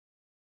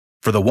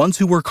For the ones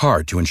who work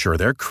hard to ensure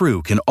their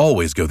crew can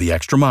always go the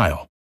extra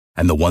mile,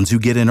 and the ones who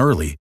get in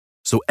early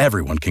so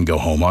everyone can go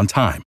home on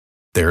time,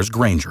 there's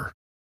Grainger,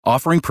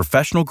 offering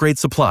professional-grade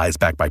supplies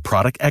backed by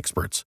product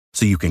experts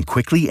so you can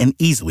quickly and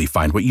easily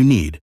find what you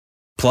need.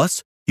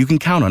 Plus, you can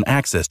count on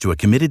access to a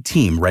committed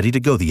team ready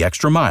to go the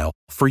extra mile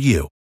for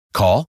you.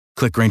 Call,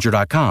 click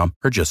Grainger.com,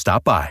 or just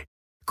stop by.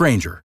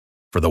 Grainger,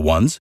 for the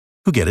ones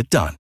who get it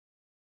done.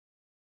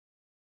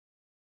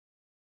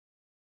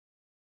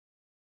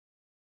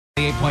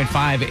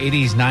 8.5,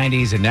 80s,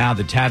 90s, and now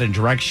the Tad and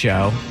Drex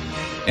Show.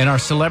 And our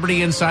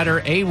celebrity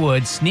insider, A.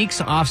 Wood,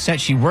 sneaks off set.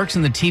 She works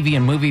in the TV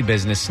and movie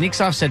business, sneaks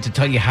off set to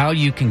tell you how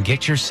you can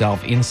get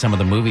yourself in some of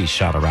the movies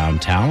shot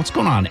around town. What's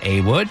going on,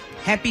 A. Wood?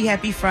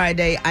 Happy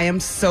Friday. I am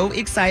so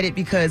excited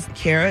because,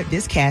 Kara,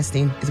 this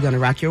casting is going to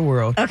rock your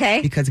world.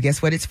 Okay. Because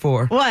guess what it's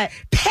for? What?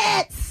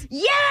 Pets!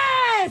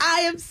 Yes!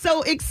 I am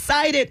so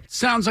excited.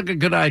 Sounds like a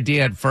good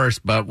idea at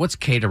first, but what's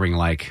catering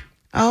like?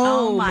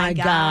 Oh, my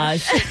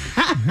gosh.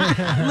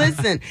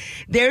 Listen,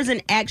 there's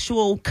an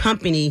actual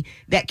company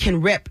that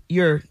can rep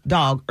your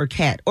dog or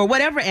cat or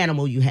whatever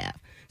animal you have.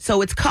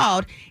 So it's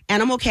called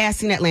Animal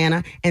Casting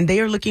Atlanta, and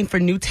they are looking for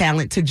new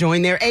talent to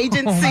join their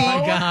agency. Oh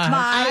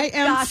my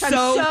gosh.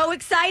 I'm so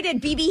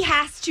excited. BB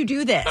has to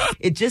do this.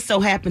 It just so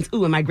happens,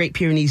 and my Great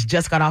Pyrenees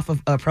just got off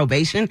of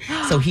probation,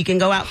 so he can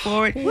go out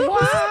for it.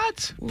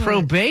 What?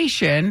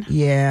 Probation?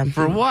 Yeah.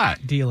 For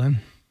what? Dealing.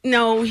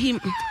 No,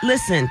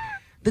 listen,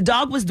 the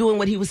dog was doing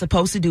what he was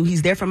supposed to do.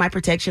 He's there for my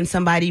protection.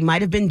 Somebody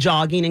might have been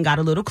jogging and got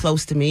a little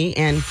close to me,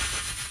 and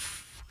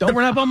don't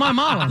run up on my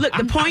mama. Look,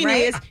 the point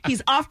is,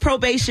 he's off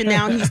probation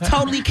now, and he's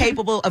totally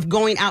capable of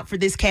going out for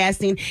this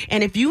casting.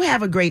 And if you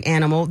have a great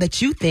animal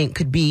that you think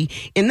could be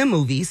in the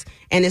movies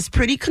and is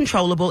pretty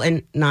controllable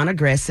and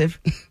non-aggressive.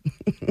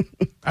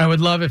 I would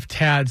love if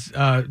Tad's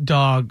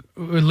dog,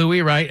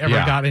 Louie, right, ever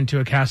got into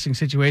a casting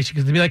situation,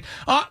 because they'd be like,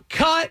 oh,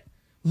 cut!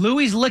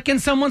 Louie's licking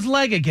someone's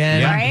leg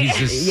again. Yeah, Right?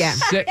 he's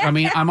just sick. I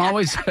mean, I'm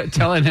always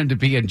telling him to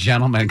be a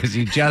gentleman because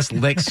he just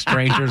licks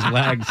strangers'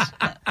 legs.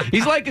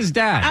 He's like his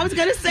dad. I was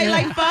going to say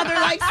like father,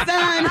 like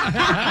son.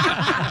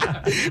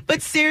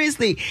 But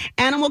seriously,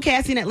 Animal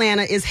Casting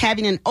Atlanta is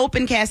having an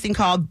open casting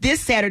call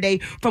this Saturday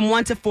from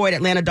 1 to 4 at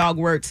Atlanta Dog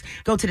Works.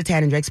 Go to the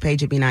Tad and Drex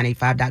page at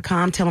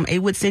B985.com. Tell them A.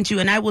 Wood sent you,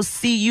 and I will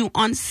see you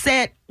on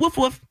set. Woof,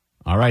 woof.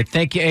 All right.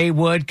 Thank you, A.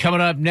 Wood.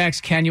 Coming up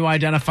next, can you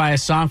identify a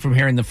song from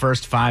hearing the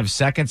first 5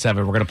 seconds of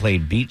it? We're going to play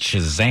Beat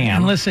Shazam.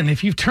 And listen,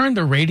 if you've turned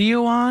the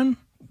radio on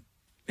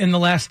in the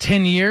last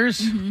 10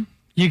 years,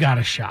 you got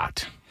a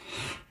shot.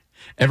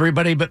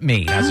 Everybody but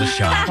me has a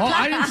shot. Oh,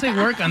 I didn't say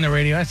work on the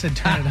radio. I said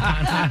turn it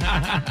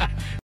on.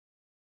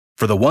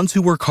 For the ones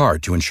who work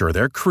hard to ensure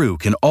their crew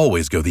can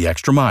always go the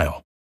extra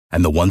mile,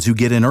 and the ones who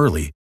get in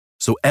early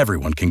so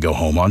everyone can go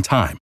home on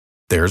time,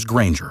 there's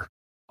Grainger,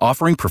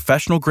 offering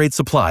professional-grade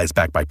supplies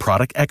backed by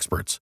product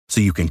experts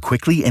so you can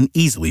quickly and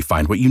easily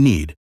find what you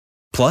need.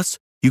 Plus,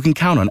 you can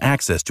count on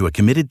access to a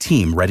committed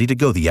team ready to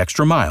go the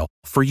extra mile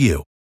for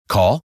you.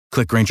 Call,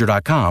 click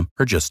Grainger.com,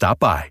 or just stop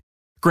by.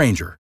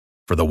 Grainger,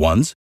 for the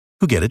ones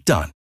who get it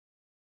done.